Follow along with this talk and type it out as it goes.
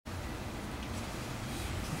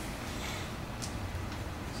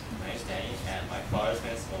Danny, and my father's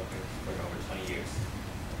been a smoker for over 20 years.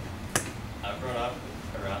 I've grown up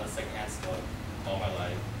around the secondhand smoke all my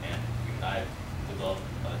life, and I've developed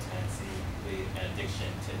a tendency, an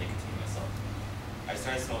addiction to nicotine myself. I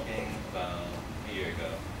started smoking about a year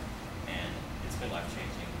ago, and it's been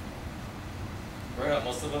life-changing. Growing up,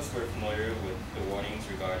 most of us were familiar with the warnings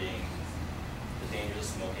regarding the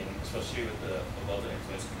dangers of smoking, especially with the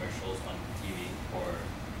above-the-influence commercials on TV, or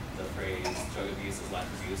the phrase drug abuse is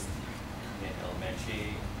life abuse in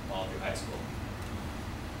elementary all through high school.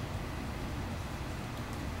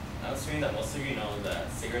 I'm assuming that most of you know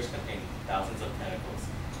that cigarettes contain thousands of chemicals.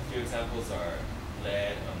 A few examples are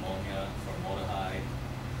lead, ammonia, formaldehyde,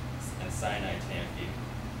 and cyanide to name a few.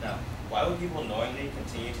 Now, why would people knowingly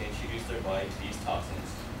continue to introduce their body to these toxins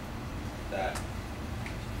that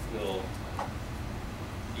will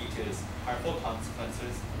lead to harmful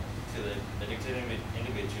consequences to the addicted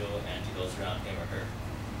individual and to those around him or her?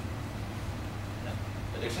 Now,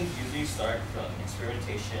 addictions usually start from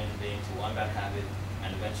experimentation leading to one bad habit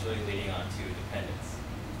and eventually leading on to dependence.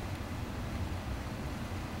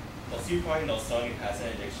 Most of you probably know someone who has an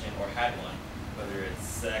addiction or had one, whether it's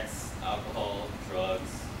sex, alcohol,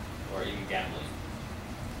 drugs, or even gambling.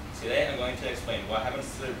 Today I'm going to explain what happens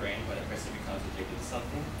to the brain when a person becomes addicted to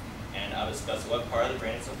something, and I'll discuss what part of the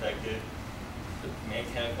brain is affected, the main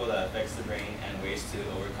chemical that affects the brain, and ways to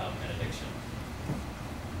overcome an addiction.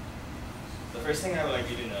 The first thing I would like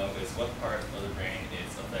you to know is what part of the brain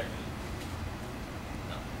is affected.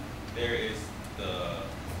 There is the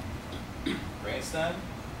brainstem,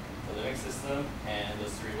 the limbic system, and the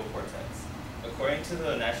cerebral cortex. According to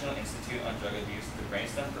the National Institute on Drug Abuse, the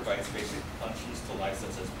brainstem provides basic functions to life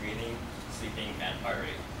such as breathing, sleeping, and heart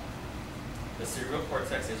rate. The cerebral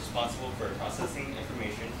cortex is responsible for processing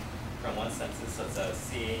information from one's senses such as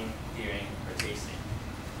seeing, hearing, or tasting.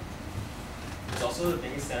 It's also the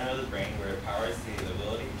biggest center of the brain where it powers the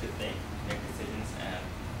ability to think, make decisions, and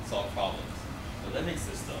solve problems. The limbic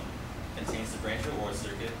system contains the brain's reward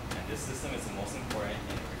circuit, and this system is the most important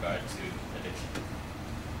in regard to addiction.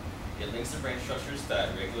 It links the brain structures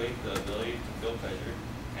that regulate the ability to feel pleasure,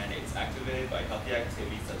 and it's activated by healthy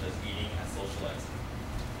activities such as eating and socializing.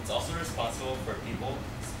 It's also responsible for people's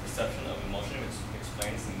perception of emotion, which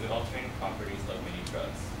explains the mood-altering properties of many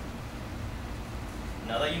drugs.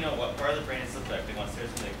 Now that you know what part of the brain is affected once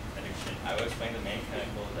there's an addiction, I will explain the main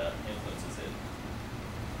chemical that influences it.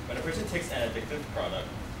 When a person takes an addictive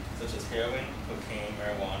product, such as heroin, cocaine,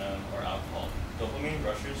 marijuana, or alcohol, dopamine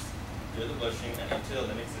rushes through the bloodstream and into the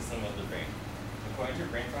limbic system of the brain. According to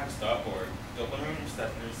brainfacts.org, dopamine is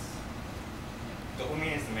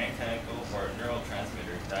the main chemical or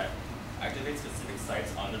neurotransmitter that activates specific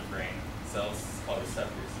sites on the brain cells called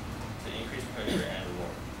receptors to increase pleasure and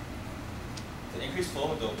reward. The increased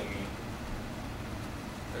flow of dopamine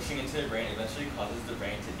rushing into the brain eventually causes the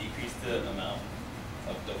brain to decrease the amount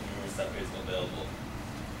of dopamine receptors available.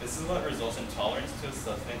 This is what results in tolerance to a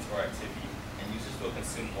substance or activity, and users will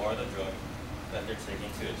consume more of the drug that they're taking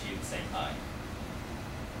to achieve the same high.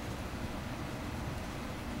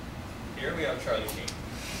 Here we have Charlie Sheen.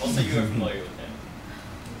 Most of you are familiar with him.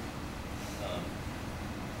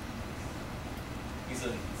 He's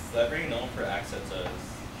a celebrity known for acts such as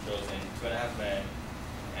shows in 2.5 Men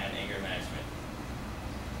and Anger Management.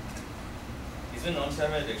 He's been known to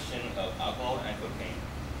have an addiction of alcohol and cocaine,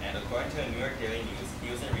 and according to the New York Daily News, he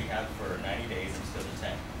was in rehab for 90 days in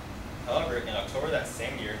 2010. However, in October that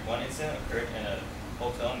same year, one incident occurred in a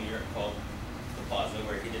hotel in New York called The Plaza,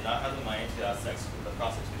 where he did not have the money to have sex with a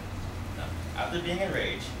prostitute. Now, after being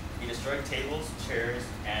enraged, he destroyed tables, chairs,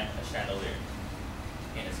 and a chandelier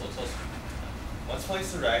in his hotel suite. Once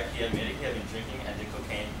police arrived, he admitted he had been drinking and did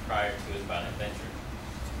cocaine prior to his violent venture.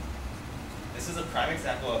 This is a prime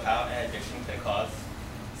example of how an addiction can cause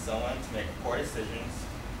someone to make poor decisions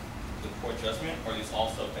with poor judgment or lose all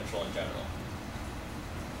self-control in general.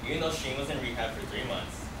 Even though Sheen was in rehab for 3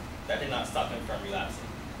 months, that did not stop him from relapsing.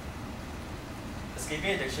 Escaping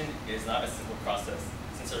addiction is not a simple process,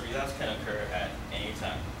 since a relapse can occur at any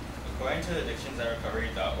time. According to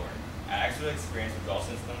addictionsandrecovery.org, addicts will experience withdrawal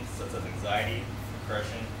symptoms such as anxiety,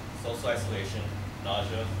 depression, social isolation,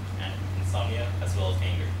 nausea, and insomnia, as well as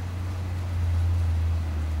anger.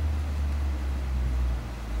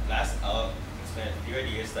 Last, I'll explain a few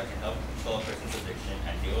ideas that can help control a person's addiction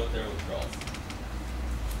and deal with their withdrawals.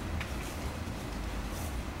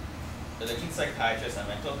 Addiction psychiatrist and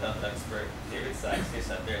mental health expert David Sachs states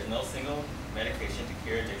that there is no single medication to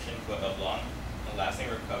cure addiction, but a long and lasting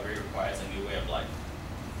recovery requires a new way of life.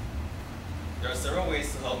 There are several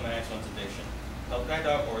ways to help manage one's addiction.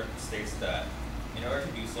 Helpguide.org states that in order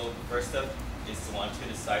to do so, the first step is to want to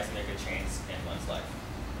decide to make a change in one's life.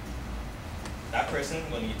 That person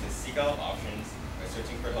will need to seek out options by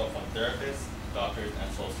searching for help from therapists, doctors,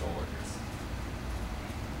 and social workers.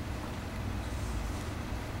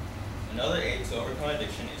 Another aid to overcome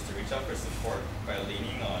addiction is to reach out for support by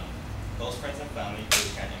leaning on close friends and family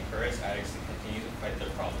who can encourage addicts to continue to fight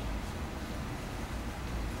their problem.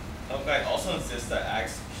 Help Guide also insists that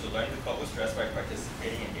addicts should learn to cope with stress by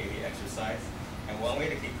participating in daily exercise, and one way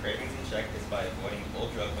to keep cravings in check is by avoiding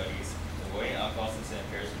old drug buddies, avoiding alcohol since it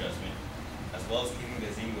impairs judgment, as well as keeping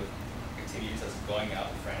busy with activities such as going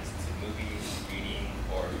out with friends to movies, reading,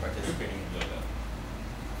 or participating in yoga.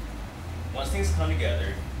 Once things come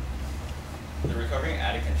together, the recovering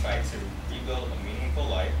addict can try to rebuild a meaningful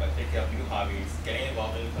life by picking up new hobbies, getting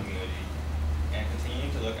involved in the community, and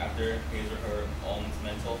continuing to look after his or her own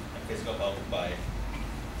mental and physical health by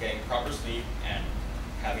getting proper sleep and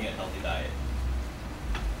having a healthy diet.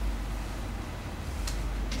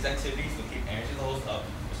 These activities will keep energy levels up,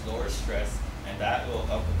 which lowers stress, and that will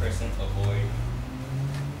help the person avoid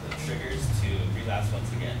the triggers to relapse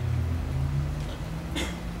once again.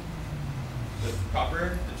 With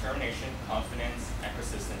proper determination, confidence, and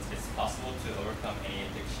persistence, it's possible to overcome any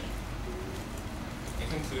addiction. In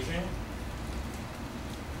conclusion,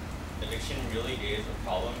 addiction really is a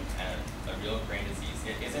problem and a real brain disease.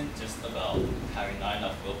 It isn't just about having not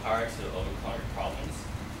enough willpower to overcome your problems,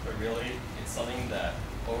 but really it's something that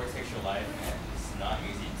overtakes your life and is not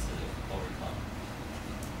easy to overcome.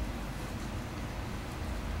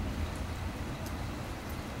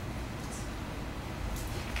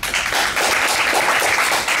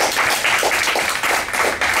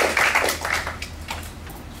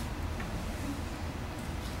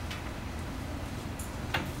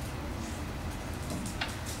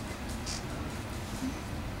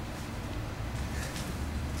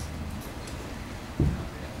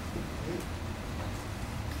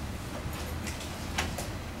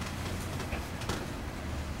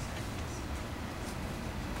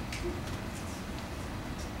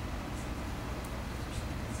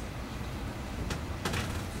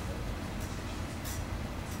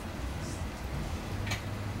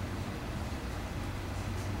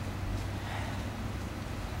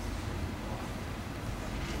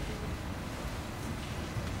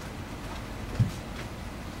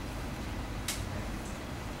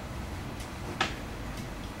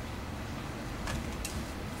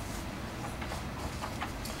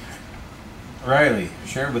 Riley,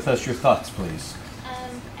 share with us your thoughts, please.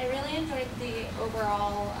 I really enjoyed the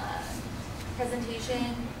overall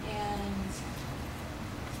presentation and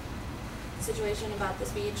situation about the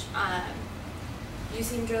speech. You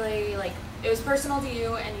seemed really it was personal to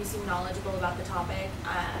you, and you seemed knowledgeable about the topic.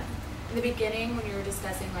 In the beginning, when you were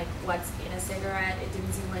discussing what's in a cigarette, it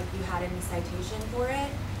didn't seem like you had any citation for it,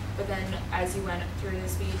 but then as you went through the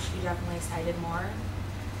speech, you definitely cited more.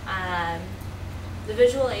 The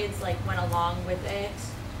visual aids went along with it,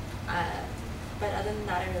 but other than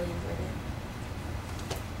that, I really enjoyed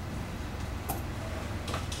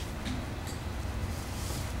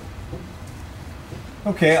it.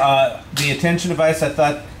 Okay, the attention device, I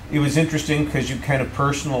thought it was interesting because you kind of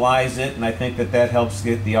personalize it, and I think that helps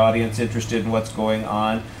get the audience interested in what's going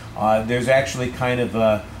on. There's actually kind of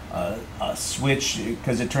a switch,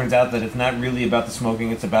 because it turns out that it's not really about the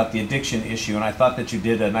smoking, it's about the addiction issue, and I thought that you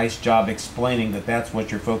did a nice job explaining that that's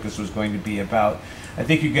what your focus was going to be about. I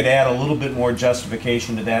think you could add a little bit more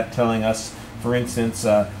justification to that, telling us, for instance,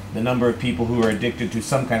 the number of people who are addicted to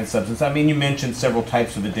some kind of substance. I mean, you mentioned several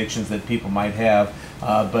types of addictions that people might have,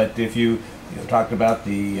 but if you talked about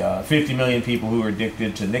the 50 million people who are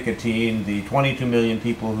addicted to nicotine, the 22 million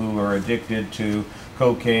people who are addicted to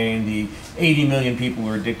cocaine, the 80 million people who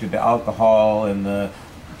are addicted to alcohol, and the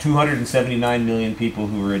 279 million people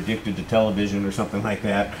who are addicted to television or something like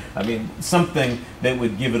that. I mean, something that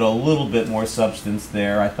would give it a little bit more substance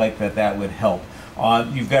there. I think that would help.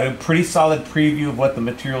 You've got a pretty solid preview of what the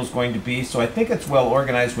material is going to be, so I think it's well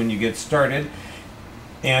organized when you get started.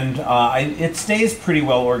 And it stays pretty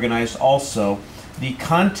well organized also. The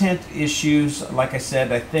content issues, like I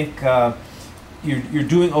said, I think you're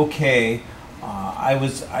doing okay.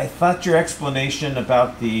 I thought your explanation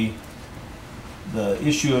about the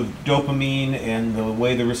issue of dopamine and the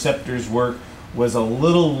way the receptors work was a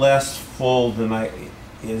little less full than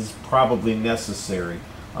is probably necessary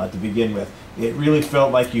to begin with. It really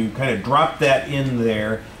felt like you kind of dropped that in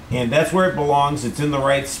there, and that's where it belongs. It's in the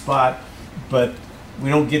right spot, but we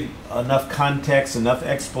don't get enough context, enough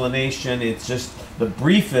explanation. It's just the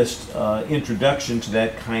briefest introduction to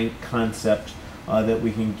that concept that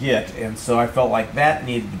we can get, and so I felt like that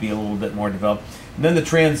needed to be a little bit more developed. And then the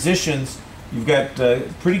transitions, you've got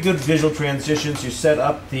pretty good visual transitions. You set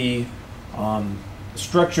up the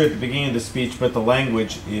structure at the beginning of the speech, but the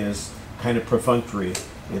language is kind of perfunctory.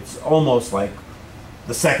 It's almost like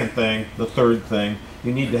the second thing, the third thing.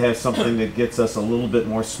 You need to have something that gets us a little bit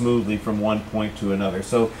more smoothly from one point to another.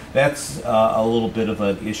 So that's a little bit of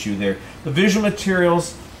an issue there. The visual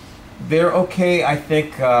materials, they're okay. I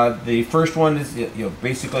think the first one is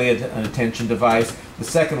basically an attention device. The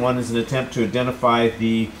second one is an attempt to identify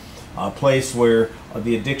the place where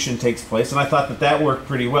the addiction takes place, and I thought that that worked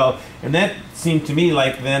pretty well. And that seemed to me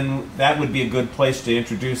like then that would be a good place to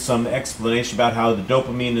introduce some explanation about how the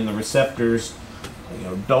dopamine and the receptors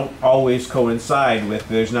don't always coincide with,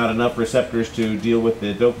 there's not enough receptors to deal with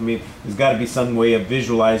the dopamine. There's got to be some way of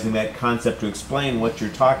visualizing that concept to explain what you're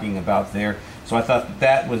talking about there. So I thought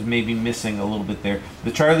that was maybe missing a little bit there.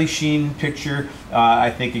 The Charlie Sheen picture,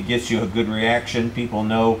 I think it gets you a good reaction. People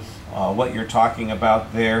know what you're talking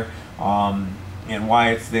about there and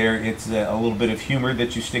why it's there. It's a little bit of humor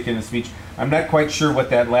that you stick in the speech. I'm not quite sure what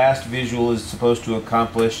that last visual is supposed to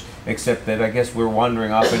accomplish, except that I guess we're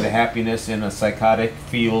wandering off into happiness in a psychotic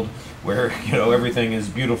field where everything is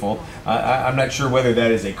beautiful. I'm not sure whether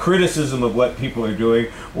that is a criticism of what people are doing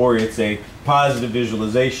or it's a positive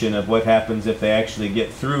visualization of what happens if they actually get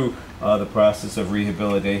through the process of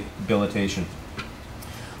rehabilitation.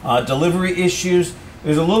 Delivery issues.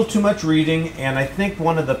 There's a little too much reading, and I think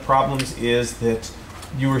one of the problems is that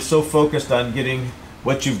you are so focused on getting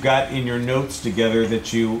what you've got in your notes together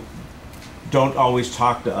that you don't always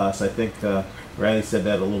talk to us. I think Riley said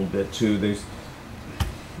that a little bit too.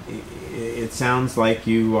 It sounds like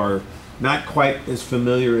you are not quite as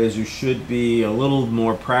familiar as you should be. A little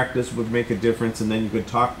more practice would make a difference, and then you could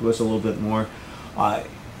talk to us a little bit more. I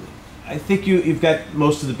think you've got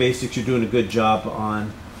most of the basics. You're doing a good job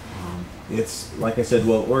on. It's, like I said,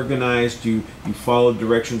 well organized. You followed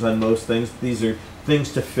directions on most things. These are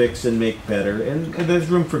things to fix and make better, and there's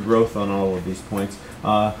room for growth on all of these points.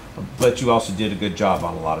 But you also did a good job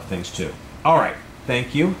on a lot of things too. All right,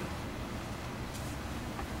 thank you.